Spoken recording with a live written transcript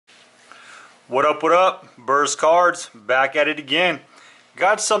What up, what up? Burst Cards, back at it again.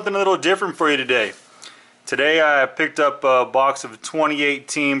 Got something a little different for you today. Today I picked up a box of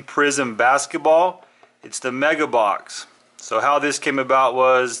 2018 Prizm basketball. It's the Mega Box. So how this came about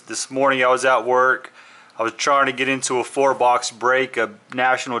was this morning I was at work. I was trying to get into a 4-box break of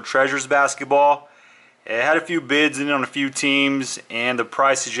National Treasures basketball. It had a few bids in on a few teams and the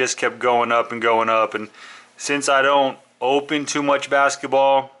prices just kept going up and going up. And since I don't open too much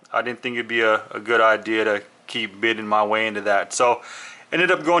basketball, I didn't think it'd be a good idea to keep bidding my way into that. So ended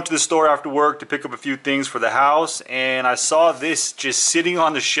up going to the store after work to pick up a few things for the house, and I saw this just sitting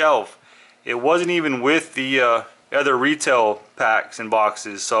on the shelf. It wasn't even with the other retail packs and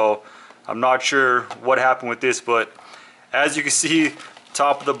boxes, so I'm not sure what happened with this, but as you can see,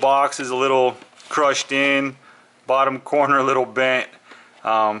 top of the box is a little crushed in, bottom corner a little bent.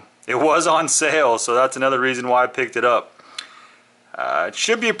 It was on sale, so that's another reason why I picked it up. It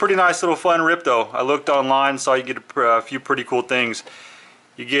should be a pretty nice little fun rip though. I looked online, saw you get a few pretty cool things.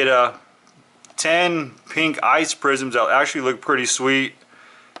 You get 10 pink ice prisms that actually look pretty sweet.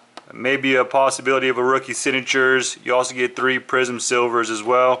 Maybe a possibility of a rookie signatures. You also get 3 Prizm silvers as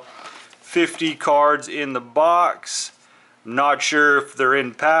well. 50 cards in the box. I'm not sure if they're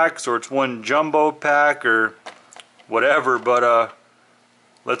in packs or it's one jumbo pack or whatever, but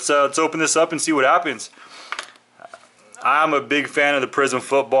let's open this up and see what happens. I'm a big fan of the Prizm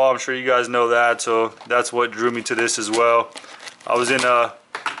football. I'm sure you guys know that, so that's what drew me to this as well. I was in a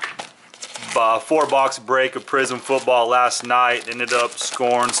 4-box break of Prizm football last night. Ended up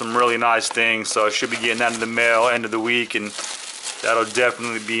scoring some really nice things, so I should be getting that in the mail end of the week, and that'll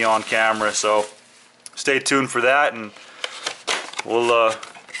definitely be on camera. So stay tuned for that, and we'll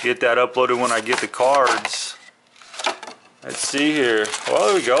get that uploaded when I get the cards. Let's see here. Well,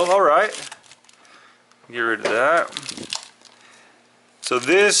 there we go. All right. Get rid of that. So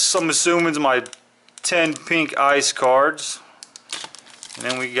this, I'm assuming, is my 10 pink ice cards. And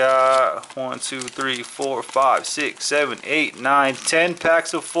then we got 1, 2, 3, 4, 5, 6, 7, 8, 9, 10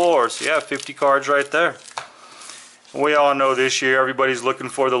 packs of 4. So yeah, 50 cards right there. We all know this year everybody's looking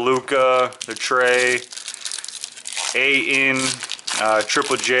for the Luka, the Trey, A-in,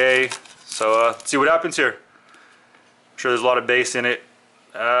 Triple J. So let's see what happens here. I'm sure there's a lot of base in it.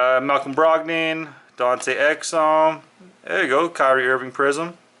 Malcolm Brogdon, Dante Exum. There you go, Kyrie Irving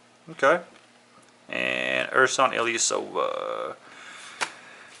Prizm. Okay. And Ersan Ilyasova.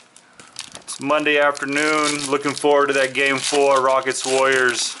 It's Monday afternoon. Looking forward to that Game 4, Rockets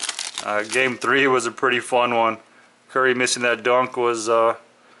Warriors. Game 3 was a pretty fun one. Curry missing that dunk was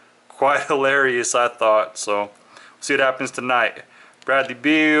quite hilarious, I thought. So we'll see what happens tonight. Bradley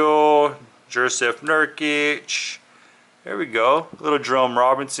Beal, Joseph Nurkic. There we go. Little Jerome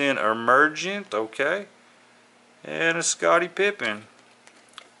Robinson emergent. Okay. And a Scottie Pippen.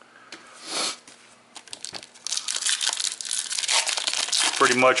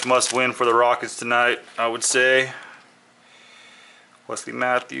 Pretty much must win for the Rockets tonight, I would say. Wesley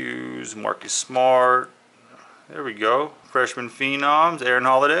Matthews, Marcus Smart. There we go. Freshman phenoms, Aaron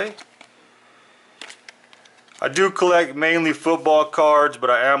Holiday. I do collect mainly football cards, but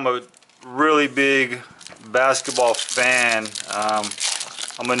I am a really big basketball fan.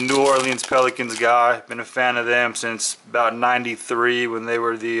 I'm a New Orleans Pelicans guy. Been a fan of them since about '93 when they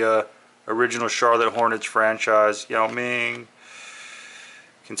were the original Charlotte Hornets franchise. Yao Ming,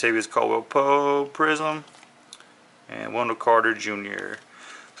 Kentavious Caldwell-Pope, Prizm, and Wendell Carter Jr.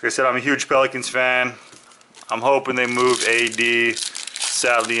 Like I said, I'm a huge Pelicans fan. I'm hoping they move AD,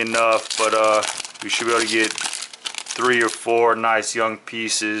 sadly enough, but we should be able to get 3 or 4 nice young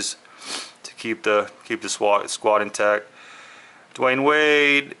pieces to keep the squad intact. Dwayne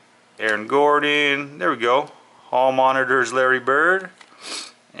Wade, Aaron Gordon, there we go. Hall monitors Larry Bird,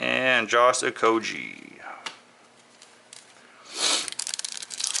 and Josh Okogie.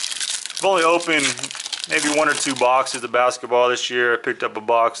 I've only opened maybe 1 or 2 boxes of basketball this year. I picked up a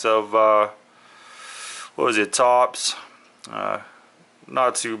box of what was it, Tops.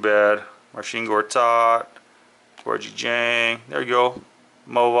 Not too bad. Marcin Gortat, Georgie Jang, there you go.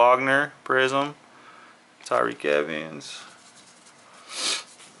 Mo Wagner, Prizm, Tyreek Evans.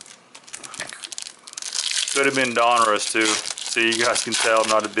 Could have been Donruss too. So you guys can tell I'm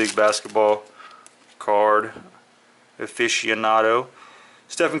not a big basketball card aficionado.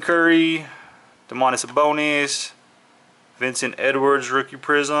 Stephen Curry, Demonis Sabonis, Vincent Edwards rookie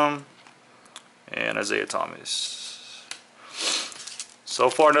Prizm, and Isaiah Thomas. So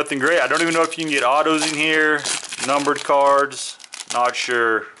far nothing great. I don't even know if you can get autos in here, numbered cards, not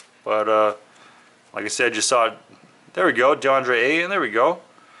sure. But like I said, just saw it. There we go, DeAndre Ayton, there we go.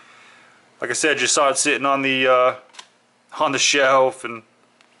 Like I said, just saw it sitting on the shelf and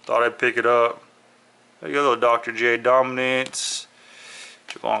Thought I'd pick it up. There you go, little Dr. J Dominance.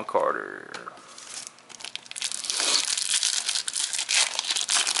 Javon Carter.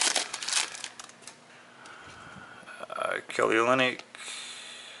 Kelly Olynyk.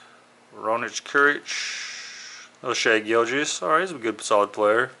 Ronich Kuric. Little Shea Gilgeous. Alright, he's a good solid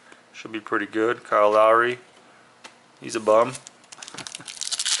player. Should be pretty good. Kyle Lowry. He's a bum.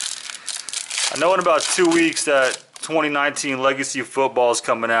 I know in about 2 weeks that 2019 Legacy Football is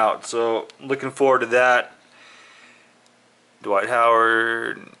coming out, so looking forward to that. Dwight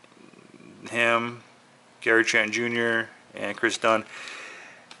Howard, him, Gary Trent Jr., and Chris Dunn.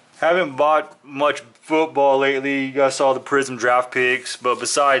 Haven't bought much football lately. You guys saw the Prizm draft picks, but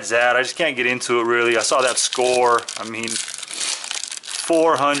besides that, I just can't get into it really. I saw that score. I mean,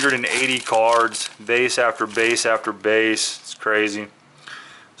 480 cards, base after base after base. It's crazy.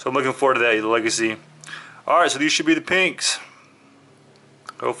 So I'm looking forward to that Legacy. Alright, so these should be the pinks.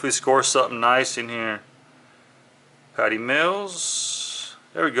 Hopefully score something nice in here. Patty Mills.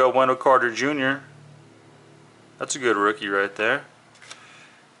 There we go, Wendell Carter Jr. That's a good rookie right there.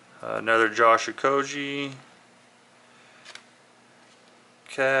 Another Josh Okogie.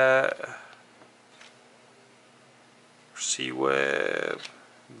 Cat. C. Webb.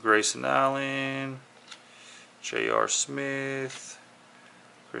 Grayson Allen. J.R. Smith.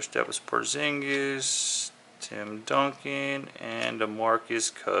 Kristaps Porzingis. Tim Duncan. And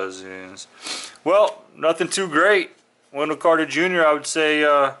DeMarcus Cousins. Well, nothing too great. Wendell Carter Jr., I would say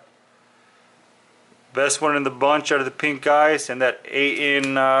best one in the bunch out of the pink guys, and that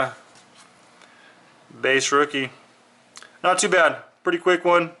 8-in base rookie. Not too bad. Pretty quick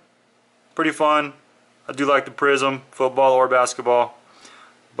one. Pretty fun. I do like the Prizm, football or basketball.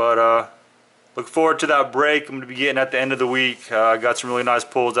 But look forward to that break I'm going to be getting at the end of the week. I got some really nice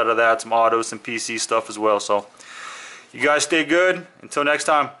pulls out of that, some autos, some PC stuff as well. So you guys stay good. Until next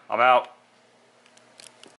time, I'm out.